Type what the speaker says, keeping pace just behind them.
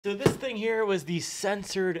So this thing here was the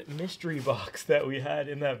censored mystery box that we had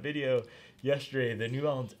in that video yesterday, the New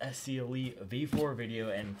Balance SC Elite V4 video,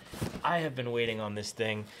 and I have been waiting on this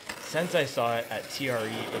thing since I saw it at TRE.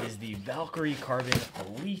 It is the Valkyrie Carbon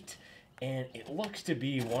Elite, and it looks to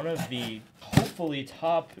be one of the hopefully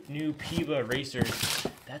top new PEBA racers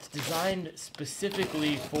that's designed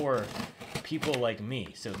specifically for people like me.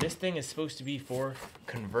 So this thing is supposed to be for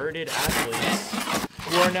converted athletes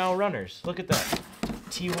who are now runners. Look at that.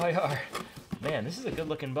 TYR. Man, this is a good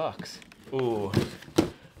looking box. Ooh,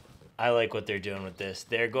 I like what they're doing with this.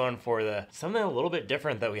 They're going for something a little bit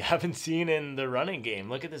different that we haven't seen in the running game.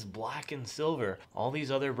 Look at this black and silver. All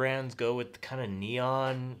these other brands go with kind of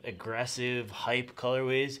neon, aggressive, hype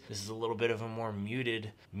colorways. This is a little bit of a more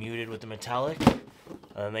muted with the metallic.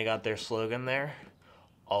 And they got their slogan there,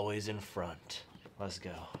 always in front. Let's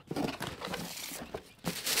go.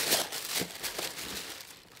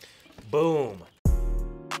 Boom.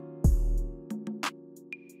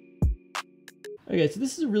 Okay, so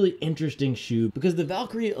this is a really interesting shoe because the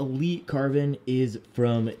Valkyrie Elite Carbon is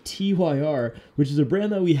from TYR, which is a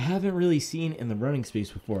brand that we haven't really seen in the running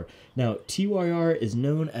space before. Now, TYR is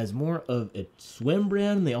known as more of a swim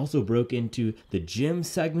brand. They also broke into the gym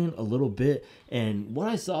segment a little bit. And when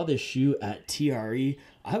I saw this shoe at TRE,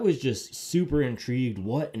 I was just super intrigued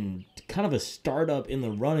what and kind of a startup in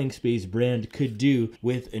the running space brand could do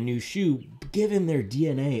with a new shoe, given their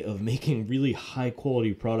DNA of making really high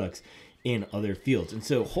quality products in other fields. And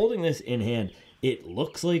so holding this in hand, it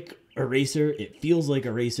looks like a racer, it feels like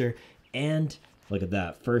a racer, and look at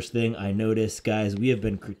that. First thing I noticed, guys, we have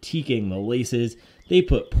been critiquing the laces. They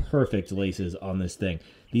put perfect laces on this thing.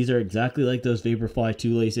 These are exactly like those Vaporfly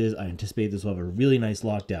 2 laces. I anticipate this will have a really nice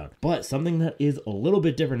lockdown. But something that is a little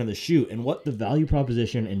bit different in the shoe, and what the value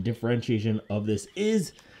proposition and differentiation of this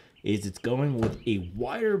is it's going with a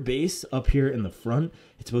wider base up here in the front.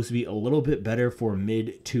 It's supposed to be a little bit better for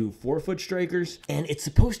mid to forefoot strikers, and it's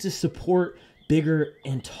supposed to support bigger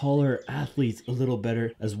and taller athletes a little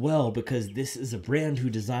better as well, because this is a brand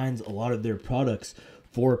who designs a lot of their products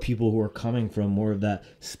for people who are coming from more of that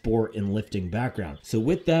sport and lifting background. So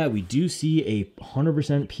with that, we do see a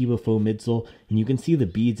 100% PEBA foam midsole, and you can see the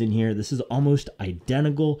beads in here. This is almost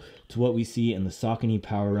identical to what we see in the Saucony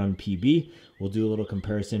Power Run PB. We'll do a little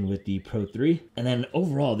comparison with the Pro 3. And then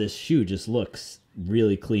overall, this shoe just looks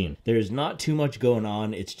really clean. There's not too much going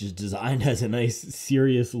on. It's just designed as a nice,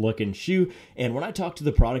 serious looking shoe. And when I talked to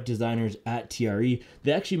the product designers at TRE,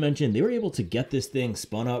 they actually mentioned they were able to get this thing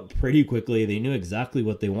spun up pretty quickly. They knew exactly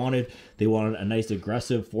what they wanted. They wanted a nice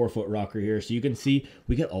aggressive forefoot rocker here. So you can see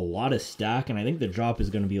we get a lot of stack, and I think the drop is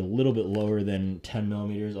going to be a little bit lower than 10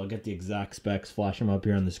 millimeters. I'll get the exact specs, flash them up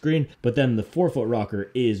here on the screen. But then the forefoot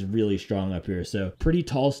rocker is really strong up here. So pretty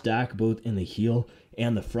tall stack both in the heel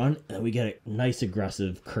and the front, and we get a nice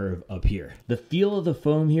aggressive curve up here. The feel of the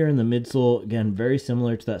foam here in the midsole, again, very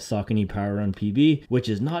similar to that Saucony Power Run PB, which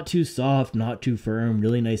is not too soft, not too firm,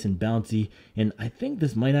 really nice and bouncy. And I think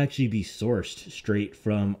this might actually be sourced straight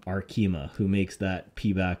from Arkema, who makes that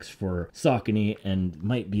P-backs for Saucony, and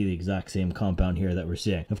might be the exact same compound here that we're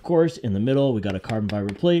seeing. Of course, in the middle, we got a carbon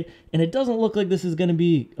fiber plate, and it doesn't look like this is gonna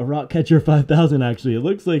be a Rockcatcher 5000 actually. It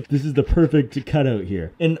looks like this is the perfect cutout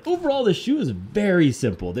here. And overall, the shoe is very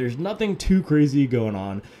simple. There's nothing too crazy going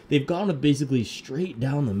on. They've gone basically straight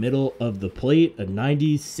down the middle of the plate, a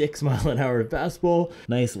 96-mile-an-hour fastball,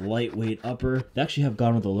 nice lightweight upper. They actually have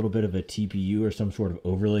gone with a little bit of a TPU or some sort of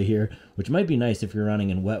overlay here, which might be nice if you're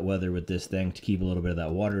running in wet weather with this thing to keep a little bit of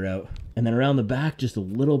that water out. And then around the back, just a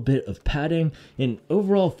little bit of padding. And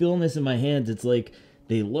overall, feeling this in my hands, it's like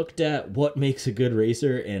they looked at what makes a good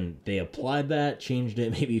racer and they applied that, changed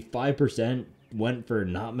it maybe 5%, went for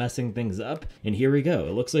not messing things up, and here we go.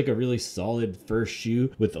 It looks like a really solid first shoe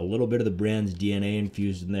with a little bit of the brand's DNA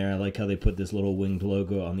infused in there. I like how they put this little winged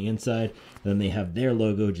logo on the inside, then they have their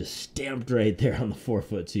logo just stamped right there on the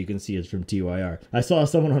forefoot, so you can see it's from TYR. I saw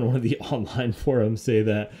someone on one of the online forums say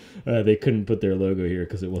that they couldn't put their logo here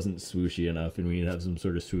because it wasn't swooshy enough and we need to have some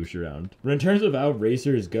sort of swoosh around. But in terms of how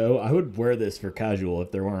racers go, I would wear this for casual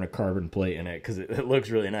if there weren't a carbon plate in it, because it looks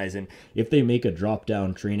really nice. And if they make a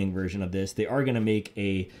drop-down training version of this, they are going to make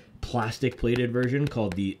a plastic plated version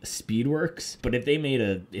called the Speedworks. But if they made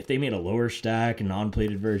a lower stack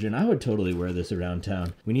non-plated version, I would totally wear this around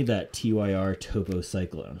town. We need that TYR Topo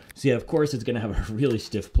Cyclone. So yeah, of course it's gonna have a really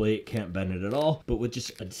stiff plate, can't bend it at all, but with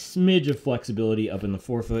just a smidge of flexibility up in the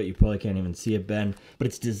forefoot, you probably can't even see it bend. But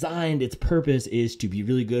it's designed, its purpose is to be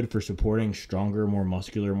really good for supporting stronger, more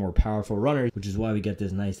muscular, more powerful runners, which is why we get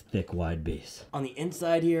this nice thick wide base. On the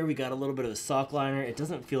inside here, we got a little bit of a sock liner. It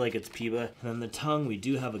doesn't feel like it's PEBA. And on the tongue, we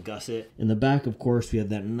do have a discuss it. In the back, of course, we have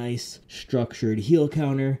that nice structured heel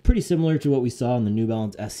counter, pretty similar to what we saw in the New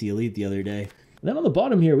Balance SC Elite the other day. And then on the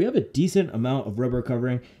bottom here, we have a decent amount of rubber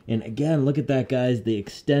covering. And again, look at that, guys. They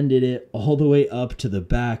extended it all the way up to the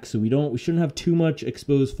back. So we shouldn't have too much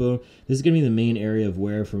exposed foam. This is going to be the main area of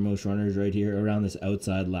wear for most runners right here around this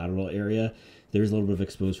outside lateral area. There's a little bit of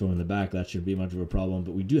exposed foam in the back. That shouldn't be much of a problem,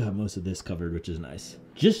 but we do have most of this covered, which is nice.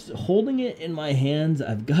 Just holding it in my hands,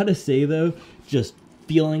 I've got to say though, just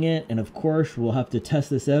feeling it, and of course we'll have to test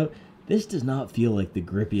this out, this does not feel like the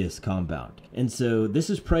grippiest compound. And so this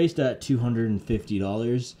is priced at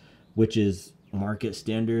 $250, which is market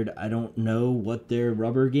standard. I don't know what their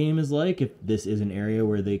rubber game is like, if this is an area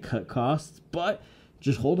where they cut costs, but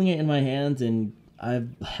just holding it in my hands, and I've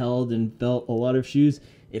held and felt a lot of shoes,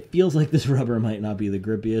 it feels like this rubber might not be the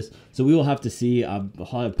grippiest. So we will have to see. I'll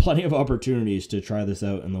have plenty of opportunities to try this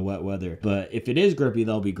out in the wet weather. But if it is grippy,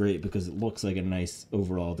 that'll be great because it looks like a nice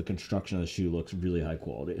overall. The construction of the shoe looks really high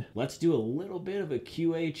quality. Let's do a little bit of a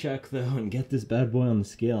QA check though and get this bad boy on the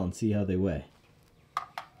scale and see how they weigh.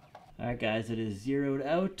 All right, guys, it is zeroed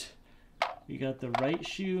out. We got the right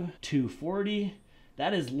shoe, 240.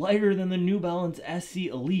 That is lighter than the New Balance SC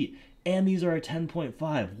Elite. And these are a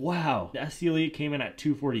 10.5. Wow. The SC Elite came in at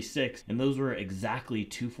 246, and those were exactly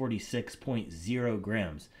 246.0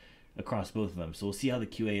 grams across both of them. So we'll see how the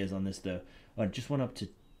QA is on this though. Oh, it just went up to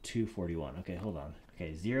 241. Okay, hold on.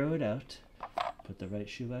 Okay, zero it out. Put the right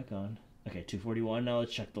shoe back on. Okay, 241. Now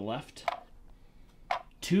let's check the left.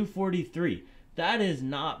 243. That is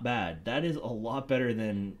not bad. That is a lot better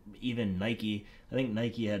than even Nike. I think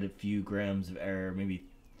Nike had a few grams of error, maybe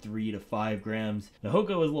 3 to 5 grams. The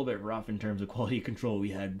Hoka was a little bit rough in terms of quality control. We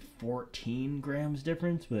had 14 grams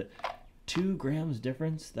difference, but 2 grams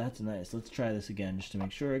difference, that's nice. Let's try this again just to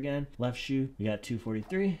make sure again. Left shoe, we got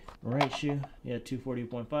 243. Right shoe, yeah,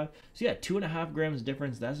 240.5. So yeah, 2.5 grams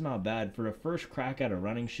difference. That's not bad for a first crack at a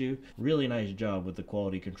running shoe. Really nice job with the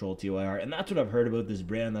quality control TYR. And that's what I've heard about this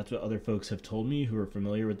brand. That's what other folks have told me who are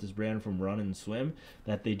familiar with this brand from run and swim,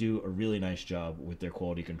 that they do a really nice job with their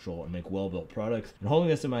quality control and make well-built products. And holding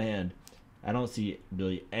this in my hand, I don't see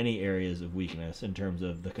really any areas of weakness in terms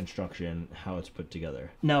of the construction, how it's put together.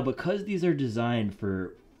 Now, because these are designed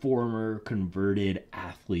for former converted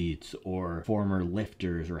athletes or former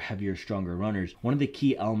lifters or heavier, stronger runners, one of the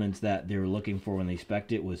key elements that they were looking for when they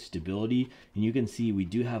spec'd it was stability. And you can see we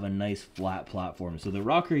do have a nice flat platform. So the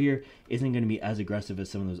rocker here isn't going to be as aggressive as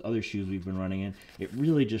some of those other shoes we've been running in. It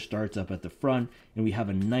really just starts up at the front, and we have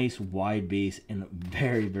a nice wide base and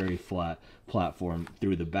very, very flat platform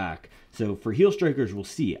through the back. So for heel strikers, we'll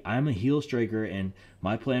see. I'm a heel striker, and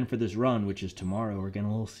my plan for this run, which is tomorrow, we're getting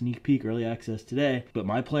a little sneak peek early access today, but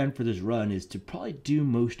my plan for this run is to probably do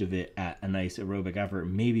most of it at a nice aerobic effort,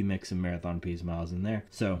 maybe mix some marathon pace miles in there.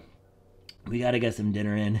 So we got to get some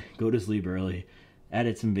dinner in, go to sleep early,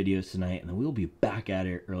 edit some videos tonight, and then we'll be back at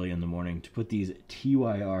it early in the morning to put these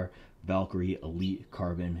TYR Valkyrie Elite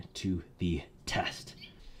Carbon to the test.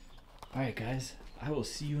 All right, guys, I will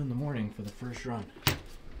see you in the morning for the first run.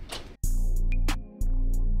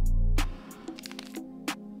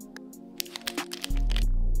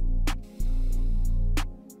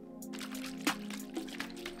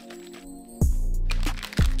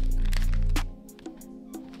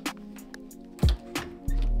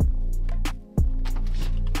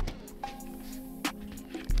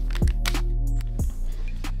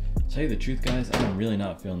 Tell you the truth, guys, I'm really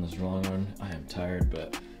not feeling this long run. I am tired,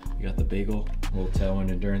 but you got the bagel, a little tailwind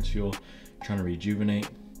endurance fuel, trying to rejuvenate.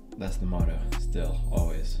 That's the motto, still,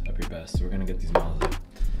 always, up your best. So we're gonna get these miles up.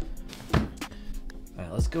 All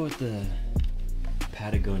right, let's go with the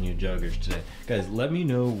Patagonia joggers today. Guys, let me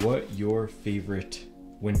know what your favorite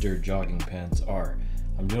winter jogging pants are.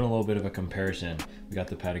 I'm doing a little bit of a comparison. We got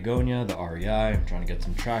the Patagonia, the REI, I'm trying to get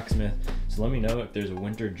some Tracksmith. So let me know if there's a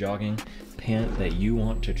winter jogging pant that you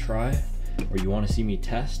want to try or you want to see me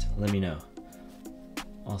test, let me know.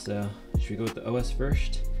 Also, should we go with the OS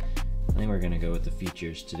first? I think we're gonna go with the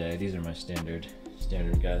features today. These are my standard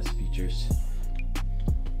guys features.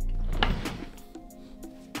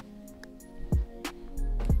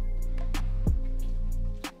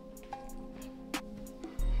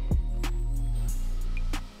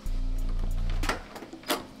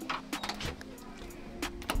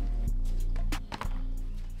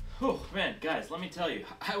 Oh man, guys, let me tell you,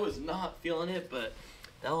 I was not feeling it, but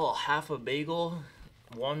that little half a bagel,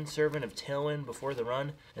 1 serving of tailwind before the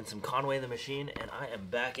run, and some Conway the Machine, and I am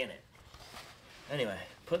back in it. Anyway,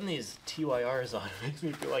 putting these TYRs on makes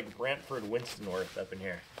me feel like Brantford Winstonworth up in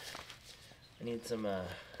here. I need some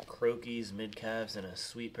croquis, mid-calves, and a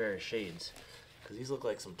sweet pair of shades, because these look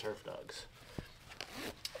like some turf dogs.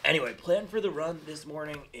 Anyway, plan for the run this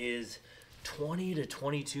morning is 20 to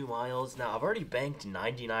 22 miles. Now, I've already banked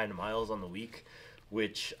 99 miles on the week,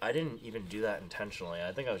 which I didn't even do that intentionally.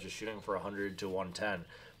 I think I was just shooting for 100 to 110,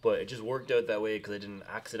 but it just worked out that way because I did an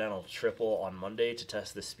accidental triple on Monday to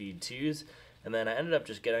test the speed 2s, and then I ended up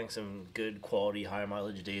just getting some good quality high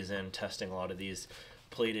mileage days in, testing a lot of these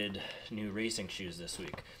plated new racing shoes this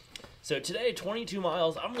week. So today, 22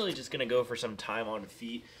 miles, I'm really just going to go for some time on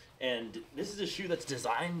feet, and this is a shoe that's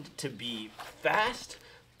designed to be fast,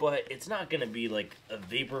 but it's not going to be like a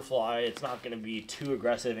Vaporfly. It's not going to be too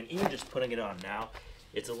aggressive, and even just putting it on now,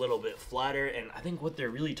 it's a little bit flatter. And I think what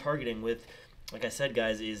they're really targeting with, like I said,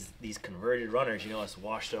 guys, is these converted runners. You know, us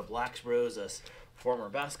washed up lax bros, us former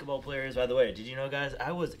basketball players. By the way, did you know, guys,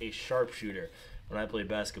 I was a sharpshooter when I played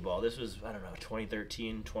basketball. This was, I don't know,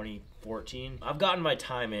 2013, 2014. I've gotten my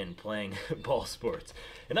time in playing ball sports,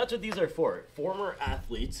 and that's what these are for. Former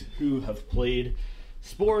athletes who have played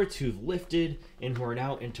sports, who've lifted, and who are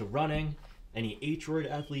now into running. Any H-word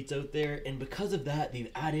athletes out there, and because of that,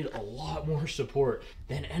 they've added a lot more support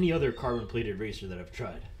than any other carbon-plated racer that I've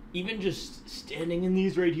tried. Even just standing in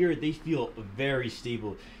these right here, they feel very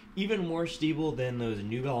stable. Even more stable than those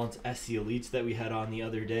New Balance SC Elites that we had on the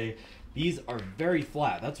other day. These are very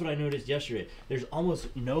flat. That's what I noticed yesterday. There's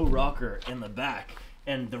almost no rocker in the back,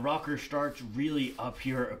 and the rocker starts really up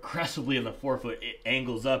here aggressively in the forefoot. It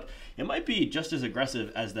angles up. It might be just as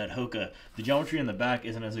aggressive as that Hoka. The geometry in the back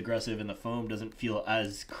isn't as aggressive, and the foam doesn't feel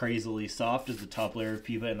as crazily soft as the top layer of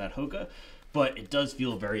PEBA in that Hoka, but it does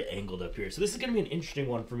feel very angled up here. So this is going to be an interesting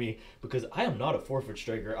one for me because I am not a forefoot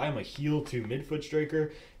striker. I am a heel to midfoot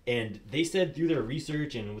striker, and they said through their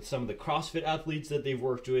research and with some of the CrossFit athletes that they've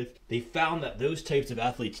worked with, they found that those types of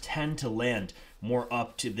athletes tend to land more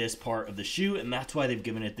up to this part of the shoe, and that's why they've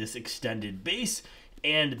given it this extended base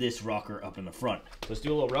and this rocker up in the front. Let's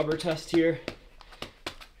do a little rubber test here.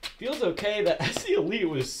 Feels okay. That SC Elite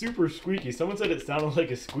was super squeaky. Someone said it sounded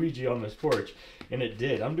like a squeegee on this porch, and it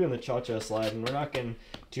did. I'm doing the cha-cha slide, and we're not getting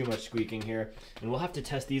too much squeaking here. And we'll have to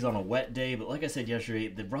test these on a wet day, but like I said yesterday,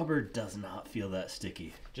 the rubber does not feel that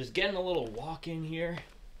sticky. Just getting a little walk in here.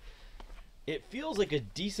 It feels like a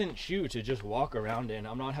decent shoe to just walk around in.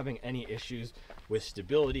 I'm not having any issues with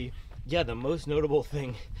stability. Yeah, the most notable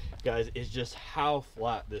thing, guys, is just how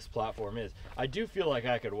flat this platform is. I do feel like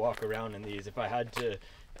I could walk around in these if I had to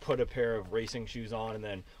put a pair of racing shoes on and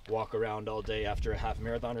then walk around all day after a half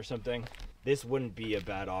marathon or something. This wouldn't be a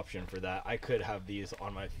bad option for that. I could have these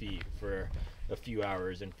on my feet for a few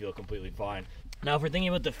hours and feel completely fine. Now, if we're thinking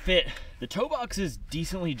about the fit, the toe box is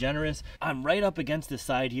decently generous. I'm right up against the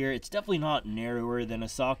side here. It's definitely not narrower than a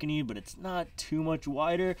Saucony, but it's not too much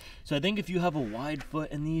wider. So I think if you have a wide foot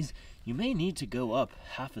in these, you may need to go up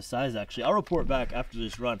half a size, actually. I'll report back after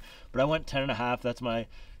this run, but I went 10.5.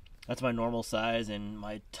 That's my normal size, and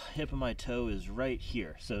my tip of my toe is right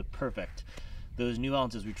here, so perfect. Those New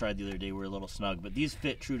Balances we tried the other day were a little snug, but these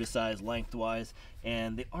fit true to size lengthwise,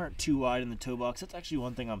 and they aren't too wide in the toe box. That's actually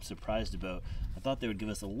one thing I'm surprised about. I thought they would give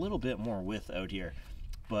us a little bit more width out here,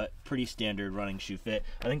 but pretty standard running shoe fit.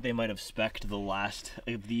 I think they might have spec'd the last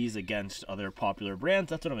of these against other popular brands.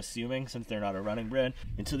 That's what I'm assuming, since they're not a running brand.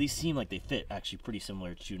 And so these seem like they fit actually pretty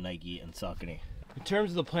similar to Nike and Saucony. In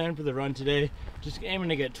terms of the plan for the run today, just aiming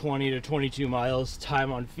to get 20 to 22 miles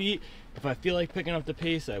time on feet. If I feel like picking up the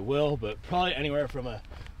pace, I will, but probably anywhere from a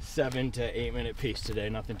 7 to 8 minute pace today,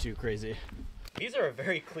 nothing too crazy. These are a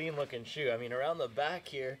very clean looking shoe. I mean, around the back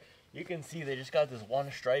here, you can see they just got this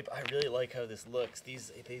one stripe. I really like how this looks. They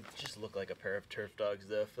just look like a pair of turf dogs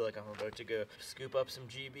though. I feel like I'm about to go scoop up some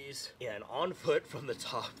GBs. Yeah, and on foot from the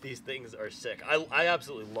top, these things are sick. I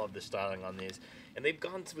absolutely love the styling on these. And they've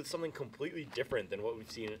gone with something completely different than what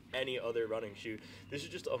we've seen in any other running shoe. This is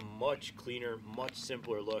just a much cleaner, much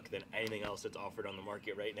simpler look than anything else that's offered on the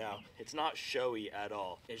market right now. It's not showy at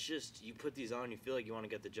all. It's just, you put these on, you feel like you want to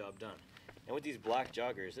get the job done. And with these black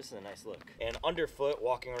joggers, this is a nice look. And underfoot,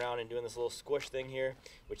 walking around and doing this little squish thing here,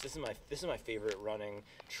 which this is my favorite running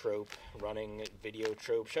trope, running video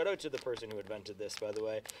trope. Shout out to the person who invented this, by the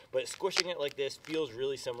way. But squishing it like this feels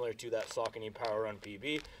really similar to that Saucony Power Run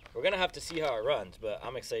PB. We're gonna have to see how it runs, but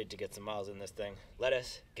I'm excited to get some miles in this thing. Let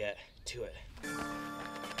us get to it.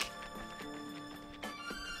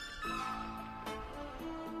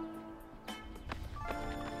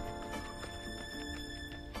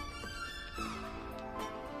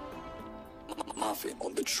 Muffin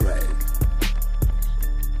on the track.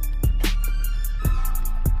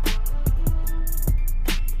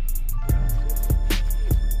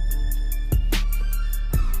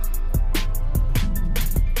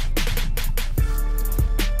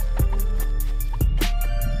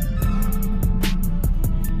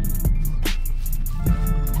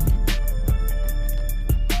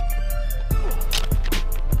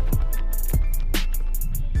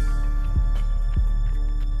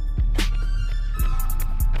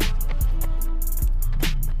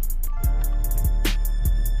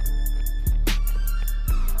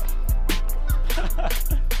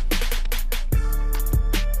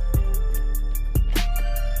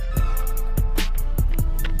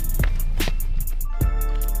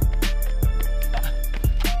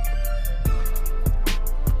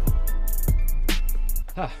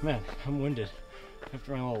 man, I'm winded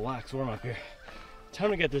after my little lax warm up here. Time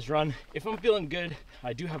to get this run. If I'm feeling good,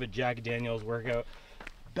 I do have a Jack Daniels workout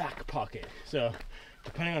back pocket. So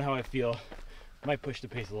depending on how I feel, I might push the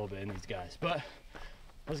pace a little bit in these guys. But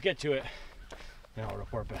let's get to it and I'll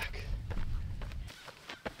report back.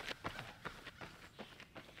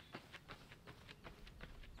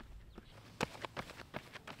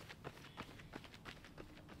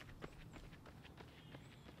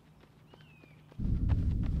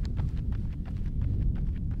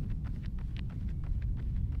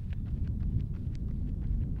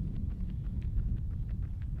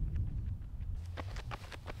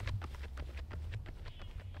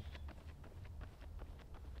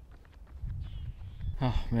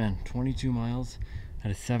 Oh man, 22 miles at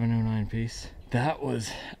a 7:09 pace. That was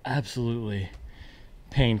absolutely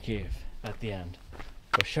pain cave at the end.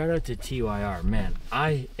 But shout out to TYR, man,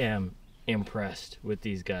 I am impressed with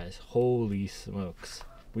these guys. Holy smokes.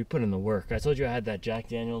 We put in the work. I told you I had that Jack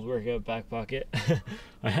Daniels workout back pocket.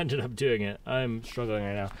 I ended up doing it. I'm struggling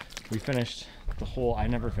right now. We finished the whole, I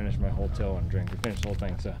never finished my whole till on drink. We finished the whole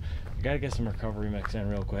thing, so I gotta get some recovery mix in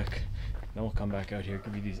real quick. Then we'll come back out here,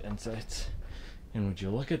 give you these insights. And would you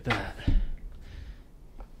look at that?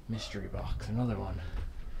 Mystery box, another one.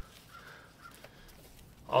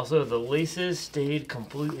 Also, the laces stayed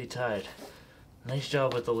completely tied. Nice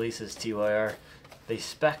job with the laces, TYR. They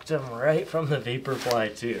spec'd them right from the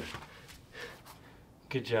Vaporfly too.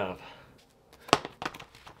 Good job.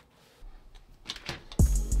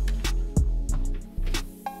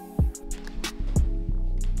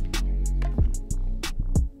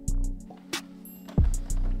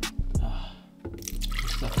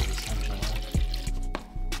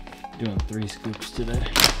 Doing 3 scoops today.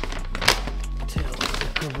 Tail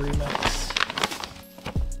recovery mix.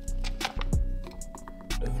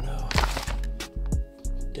 Uno.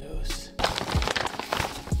 Dos.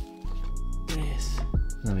 Tres.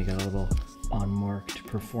 Then we got a little unmarked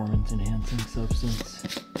performance enhancing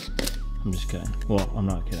substance. I'm just kidding. Well, I'm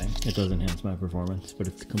not kidding. It does enhance my performance, but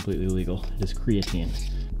it's completely legal. It is creatine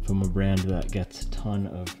from a brand that gets a ton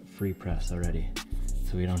of free press already.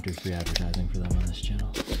 So we don't do free advertising for them on this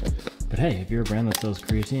channel. But hey, if you're a brand that sells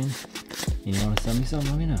creatine and you want to send me some,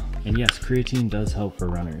 let me know. And yes, creatine does help for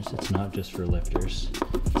runners. It's not just for lifters.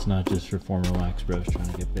 It's not just for former lax bros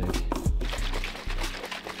trying to get big.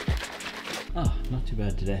 Ah, not too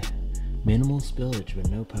bad today. Minimal spillage, but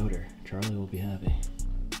no powder. Charlie will be happy.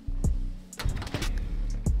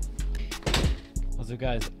 Also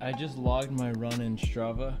guys, I just logged my run in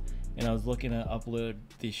Strava and I was looking to upload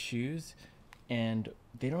these shoes and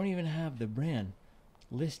they don't even have the brand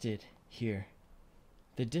listed here.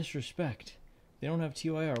 The disrespect. They don't have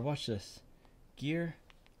TYR. Watch this. Gear.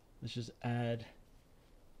 Let's just add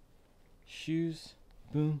shoes.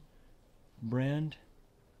 Boom. Brand.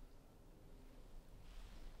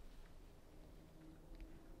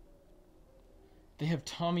 They have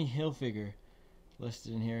Tommy Hilfiger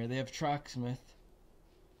listed in here. They have Tracksmith.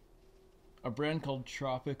 A brand called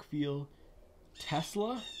Tropic Feel.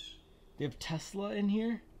 Tesla. They have Tesla in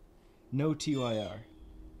here. No TYR.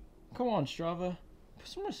 Come on, Strava. Put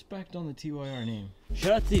some respect on the TYR name.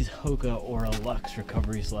 Shout out to these Hoka Aura Luxe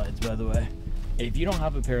recovery slides, by the way. If you don't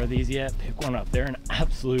have a pair of these yet, pick one up. They're an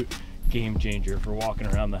absolute game changer for walking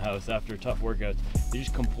around the house after tough workouts. They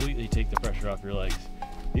just completely take the pressure off your legs.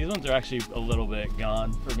 These ones are actually a little bit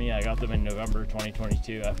gone for me. I got them in November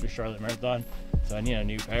 2022 after Charlotte Marathon, so I need a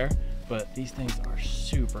new pair. But these things are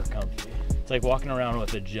super comfy. It's like walking around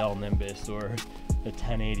with a gel Nimbus or a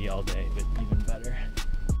 1080 all day, but even better.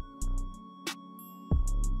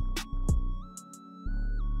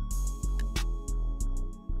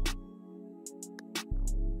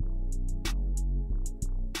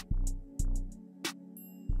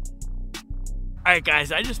 Alright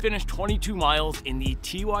guys, I just finished 22 miles in the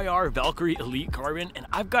TYR Valkyrie Elite Carbon, and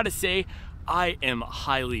I've got to say, I am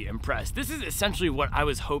highly impressed. This is essentially what I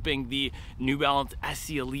was hoping the New Balance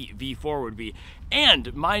SC Elite V4 would be.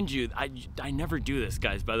 And mind you, I never do this,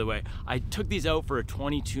 guys, by the way. I took these out for a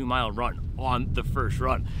 22-mile run on the first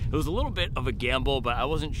run. It was a little bit of a gamble, but I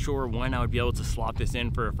wasn't sure when I would be able to slot this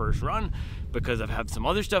in for a first run because I've had some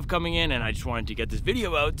other stuff coming in and I just wanted to get this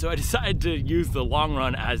video out. So I decided to use the long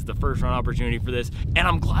run as the first run opportunity for this. And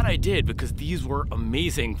I'm glad I did because these were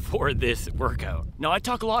amazing for this workout. Now I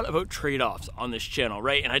talk a lot about trade-offs on this channel,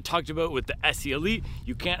 right? And I talked about with the SC Elite,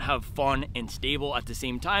 you can't have fun and stable at the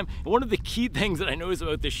same time. And one of the key things that I noticed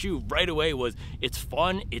about this shoe right away was it's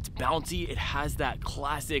fun, it's bouncy, it has that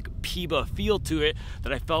classic PEBA feel to it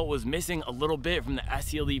that I felt was missing a little bit from the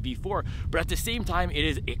SE Elite V4, but at the same time, it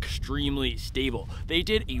is extremely stable. They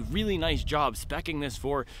did a really nice job speccing this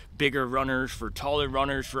for bigger runners, for taller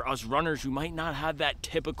runners, for us runners who might not have that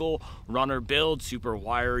typical runner build, super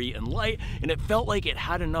wiry and light, and it felt like it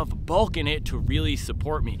had enough bulk in it to really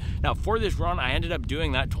support me. Now for this run, I ended up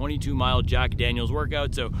doing that 22-mile Jack Daniels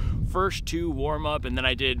workout, so first 2 warm up, and then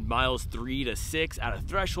I did miles 3 to 6 at a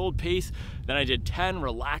threshold pace, then I did 10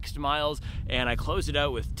 relaxed miles, and I closed it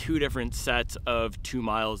out with 2 different sets of 2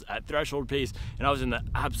 miles at threshold pace, and I was in the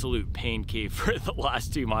absolute pain cave for the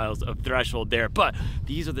last 2 miles of threshold there. But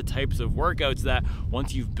these are the types of workouts that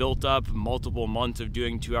once you've built up multiple months of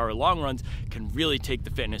doing 2-hour long runs can really take the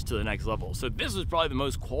fitness to the next level. So this was probably the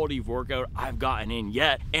most quality workout I've gotten in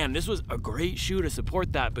yet, and this was a great shoe to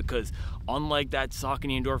support that, because unlike that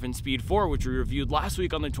Saucony Endorphin Speed 4, which we reviewed last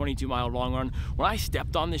week on the 22-mile long run, when I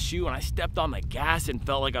stepped on this shoe and I stepped on the gas and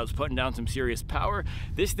felt like I was putting down some serious power,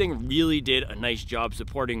 this thing really did a nice job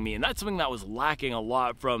supporting me, and that's something that was lacking a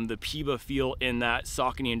lot from the PEBA feel in that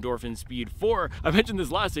Saucony Endorphin Speed 4. I mentioned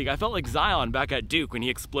this last week, I felt like Zion back at Duke when he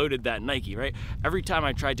exploded that Nike, right? Every time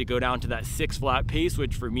I tried to go down to that 6 flat pace,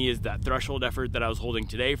 which for me is that threshold effort that I was holding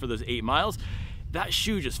today for those 8 miles, that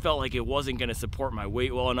shoe just felt like it wasn't going to support my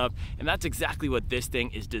weight well enough, and that's exactly what this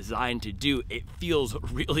thing is designed to do. It feels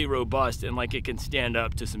really robust and like it can stand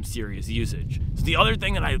up to some serious usage. So the other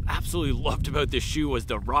thing that I absolutely loved about this shoe was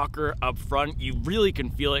the rocker up front. You really can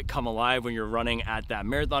feel it come alive when you're running at that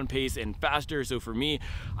marathon pace and faster. So for me,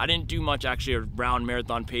 I didn't do much actually around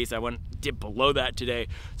marathon pace. I went dip below that today,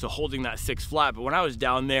 so holding that 6 flat, but when I was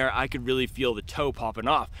down there, I could really feel the toe popping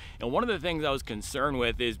off. And one of the things I was concerned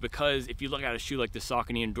with is because if you look at a shoe like the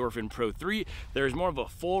Saucony Endorphin Pro 3, there's more of a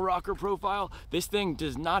full rocker profile. This thing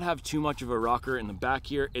does not have too much of a rocker in the back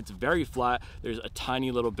here. It's very flat. There's a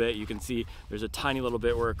tiny little bit, you can see there's a tiny little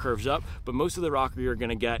bit where it curves up, but most of the rocker you're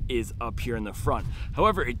gonna get is up here in the front.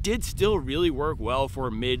 However, it did still really work well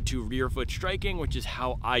for mid to rear foot striking, which is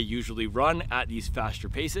how I usually run at these faster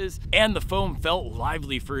paces, and the foam felt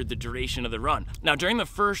lively for the duration of the run. Now during the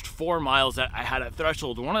first 4 miles that I had at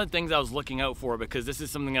threshold, one of the things I was looking out for, because this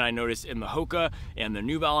is something that I noticed in the Hoka and the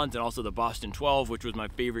New Balance and also the Boston 12, which was my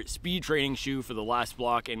favorite speed training shoe for the last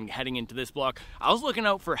block and heading into this block, I was looking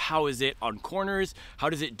out for how is it on corners, how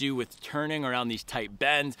does it do with turning around these tight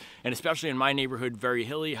bends, and especially in my neighborhood, very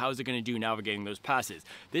hilly, how is it going to do navigating those passes.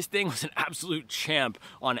 This thing was an absolute champ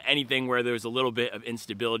on anything where there was a little bit of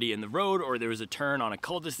instability in the road or there was a turn on a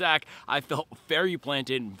cul-de-sac. I felt very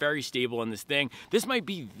planted and very stable in this thing. This might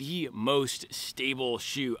be the most stable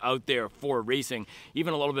shoe out there for racing,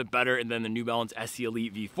 even a little bit better than the New Balance SE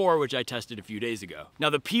Elite V4, which I tested a few days ago. Now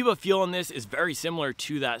the PEBA feel on this is very similar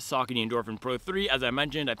to that Saucony Endorphin Pro 3. As I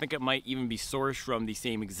mentioned, I think it might even be sourced from the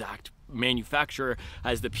same exact manufacturer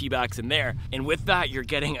as the PEBAs in there, and with that you're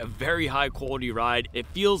getting a very high quality ride. It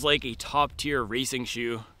feels like a top tier racing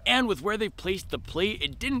shoe, and with where they placed the plate,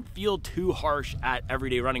 it didn't feel too harsh at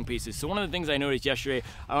everyday running paces. So one of the things I noticed yesterday,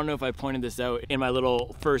 I don't know if I pointed this out in my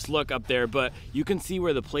little first look up there, but you can see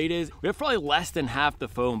where the plate is. We have probably less than half the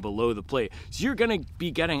foam below the plate. So you're gonna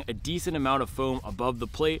be getting a decent amount of foam above the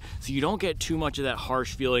plate, so you don't get too much of that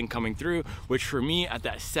harsh feeling coming through, which for me at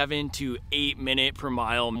that 7 to 8 minute per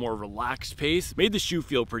mile more relaxed pace made the shoe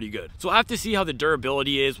feel pretty good. So we'll have to see how the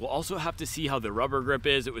durability is. We'll also have to see how the rubber grip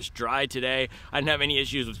is. It was dry today. I didn't have any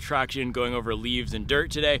issues with traction going over leaves and dirt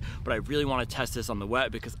today, but I really want to test this on the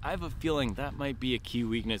wet because I have a feeling that might be a key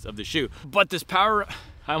weakness of the shoe. But this power,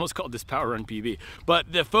 I almost called this Power Run PB,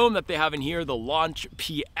 but the foam that they have in here, the Launch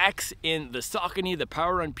PX in the Saucony, the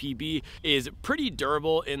Power Run PB, is pretty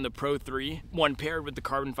durable in the Pro 3 when paired with the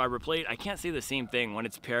carbon fiber plate. I can't say the same thing when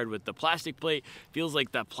it's paired with the plastic plate. Feels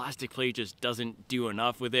like that plastic plate just doesn't do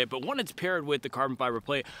enough with it, but when it's paired with the carbon fiber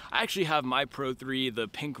plate, I actually have my Pro 3, the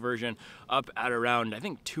pink version, up at around, I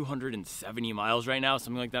think 270 miles right now,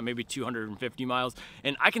 something like that, maybe 250 miles,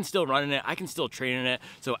 and I can still run in it, I can still train in it.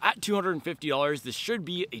 So at $250, this should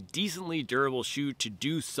be a decently durable shoe to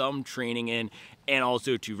do some training in and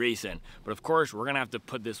also to race in. But of course, we're gonna have to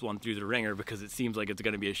put this one through the ringer because it seems like it's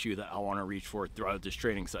gonna be a shoe that I wanna reach for throughout this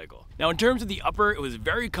training cycle. Now, in terms of the upper, it was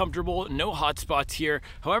very comfortable, no hot spots here.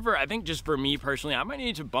 However, I think just for me personally, I might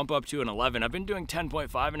need to bump up to an 11. I've been doing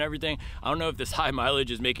 10.5 and everything. I don't know if this high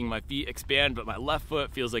mileage is making my feet expand, but my left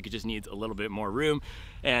foot feels like it just needs a little bit more room.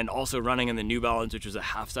 And also running in the New Balance, which was a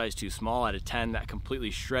half size too small at a 10, that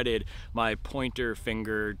completely shredded my pointer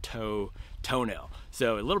finger toe toenail.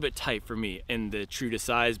 So a little bit tight for me in the true to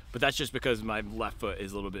size, but that's just because my left foot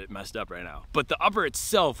is a little bit messed up right now. But the upper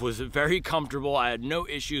itself was very comfortable. I had no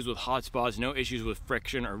issues with hot spots, no issues with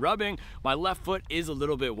friction or rubbing. My left foot is a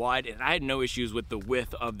little bit wide, and I had no issues with the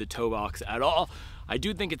width of the toe box at all. I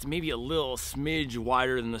do think it's maybe a little smidge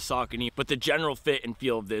wider than the Saucony, but the general fit and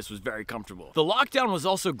feel of this was very comfortable. The lockdown was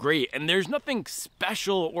also great, and there's nothing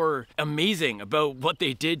special or amazing about what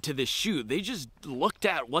they did to this shoe. They just looked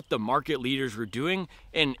at what the market leaders were doing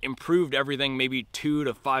and improved everything maybe 2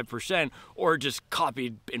 to 5%, or just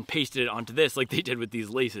copied and pasted it onto this like they did with these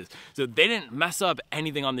laces. So they didn't mess up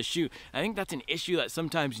anything on the shoe. I think that's an issue that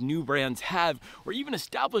sometimes new brands have, or even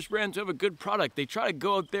established brands who have a good product. They try to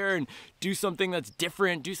go out there and do something that's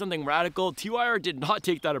different, do something radical. TYR did not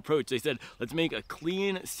take that approach. They said, let's make a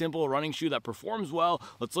clean, simple running shoe that performs well.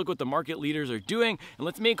 Let's look what the market leaders are doing, and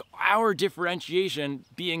let's make our differentiation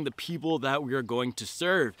being the people that we are going to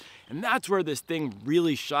serve. And that's where this thing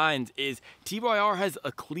really shines, is TYR has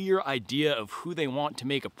a clear idea of who they want to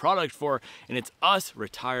make a product for, and it's us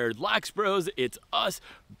retired lax bros, it's us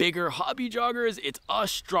bigger hobby joggers, it's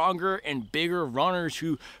us stronger and bigger runners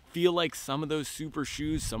who feel like some of those super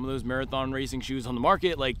shoes, some of those marathon racing shoes on the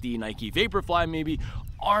market, like the Nike Vaporfly maybe,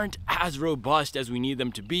 aren't as robust as we need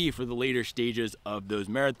them to be for the later stages of those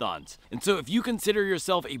marathons. And so if you consider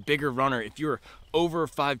yourself a bigger runner, if you're over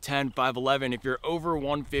 5'10", 5'11", if you're over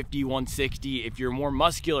 150, 160, if you're more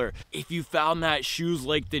muscular, if you found that shoes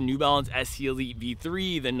like the New Balance SC Elite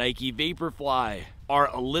V3, the Nike Vaporfly, are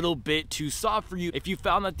a little bit too soft for you, if you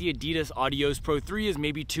found that the Adidas Adios Pro 3 is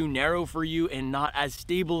maybe too narrow for you and not as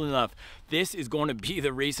stable enough, this is going to be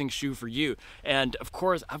the racing shoe for you. And of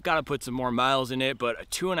course, I've got to put some more miles in it, but a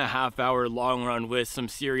 2.5 hour long run with some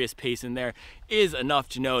serious pace in there is enough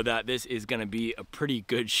to know that this is going to be a pretty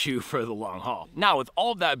good shoe for the long haul. Now, with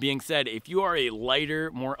all of that being said, if you are a lighter,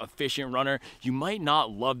 more efficient runner, you might not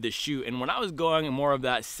love this shoe. And when I was going more of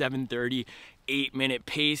that 7:30, 8-minute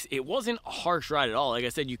pace, it wasn't a harsh ride at all. Like I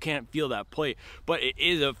said, you can't feel that plate, but it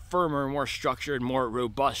is a firmer, more structured, more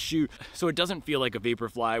robust shoe. So it doesn't feel like a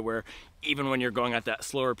Vaporfly where even when you're going at that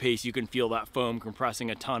slower pace, you can feel that foam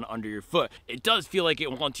compressing a ton under your foot. It does feel like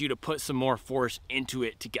it wants you to put some more force into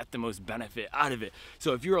it to get the most benefit out of it.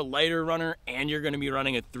 So if you're a lighter runner and you're gonna be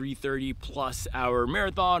running a 3:30+ hour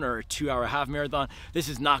marathon or a 2-hour half marathon, this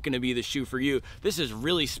is not gonna be the shoe for you. This is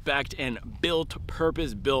really spec'd and built,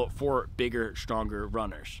 purpose built for bigger, stronger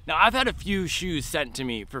runners. Now, I've had a few shoes sent to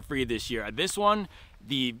me for free this year. This one,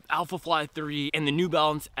 the Alphafly 3, and the New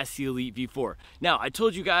Balance SC Elite V4. Now, I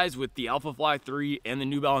told you guys with the Alphafly 3 and the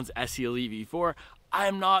New Balance SC Elite V4, I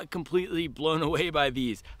am not completely blown away by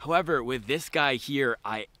these. However, with this guy here,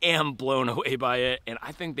 I am blown away by it, and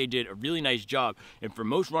I think they did a really nice job. And for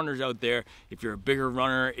most runners out there, if you're a bigger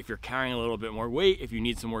runner, if you're carrying a little bit more weight, if you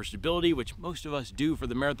need some more stability, which most of us do for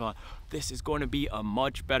the marathon, this is going to be a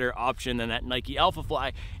much better option than that Nike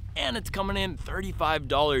Alphafly, and it's coming in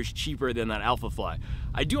 $35 cheaper than that Alphafly.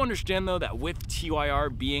 I do understand though that with TYR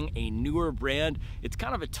being a newer brand, it's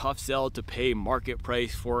kind of a tough sell to pay market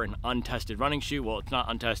price for an untested running shoe. Well, it's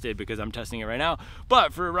not untested because I'm testing it right now,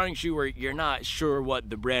 but for a running shoe where you're not sure what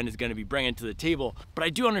the brand is going to be bringing to the table. But I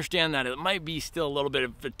do understand that it might be still a little bit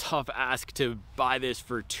of a tough ask to buy this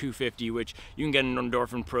for $250, which you can get an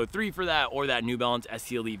Endorphin Pro 3 for that, or that New Balance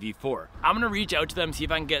SC Elite V4. I'm gonna reach out to them, see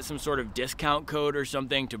if I can get some sort of discount code or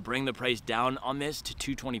something to bring the price down on this to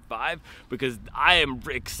 $225, because I am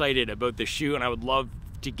excited about the shoe and I would love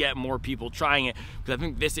to get more people trying it, because I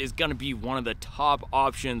think this is going to be one of the top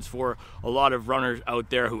options for a lot of runners out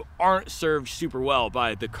there who aren't served super well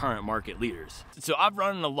by the current market leaders. So I've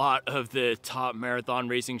run a lot of the top marathon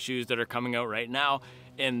racing shoes that are coming out right now,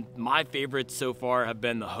 and my favorites so far have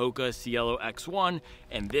been the Hoka Cielo X1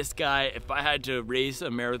 and this guy. If I had to race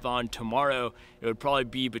a marathon tomorrow, it would probably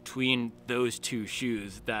be between those two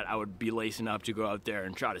shoes that I would be lacing up to go out there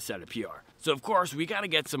and try to set a PR. So of course, we gotta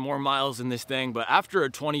get some more miles in this thing, but after a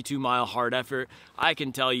 22-mile hard effort, I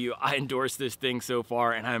can tell you I endorse this thing so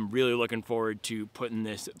far, and I'm really looking forward to putting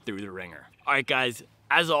this through the ringer. All right, guys,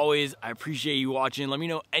 as always, I appreciate you watching. Let me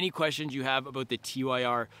know any questions you have about the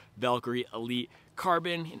TYR Valkyrie Elite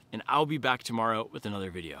Carbon, and I'll be back tomorrow with another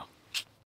video.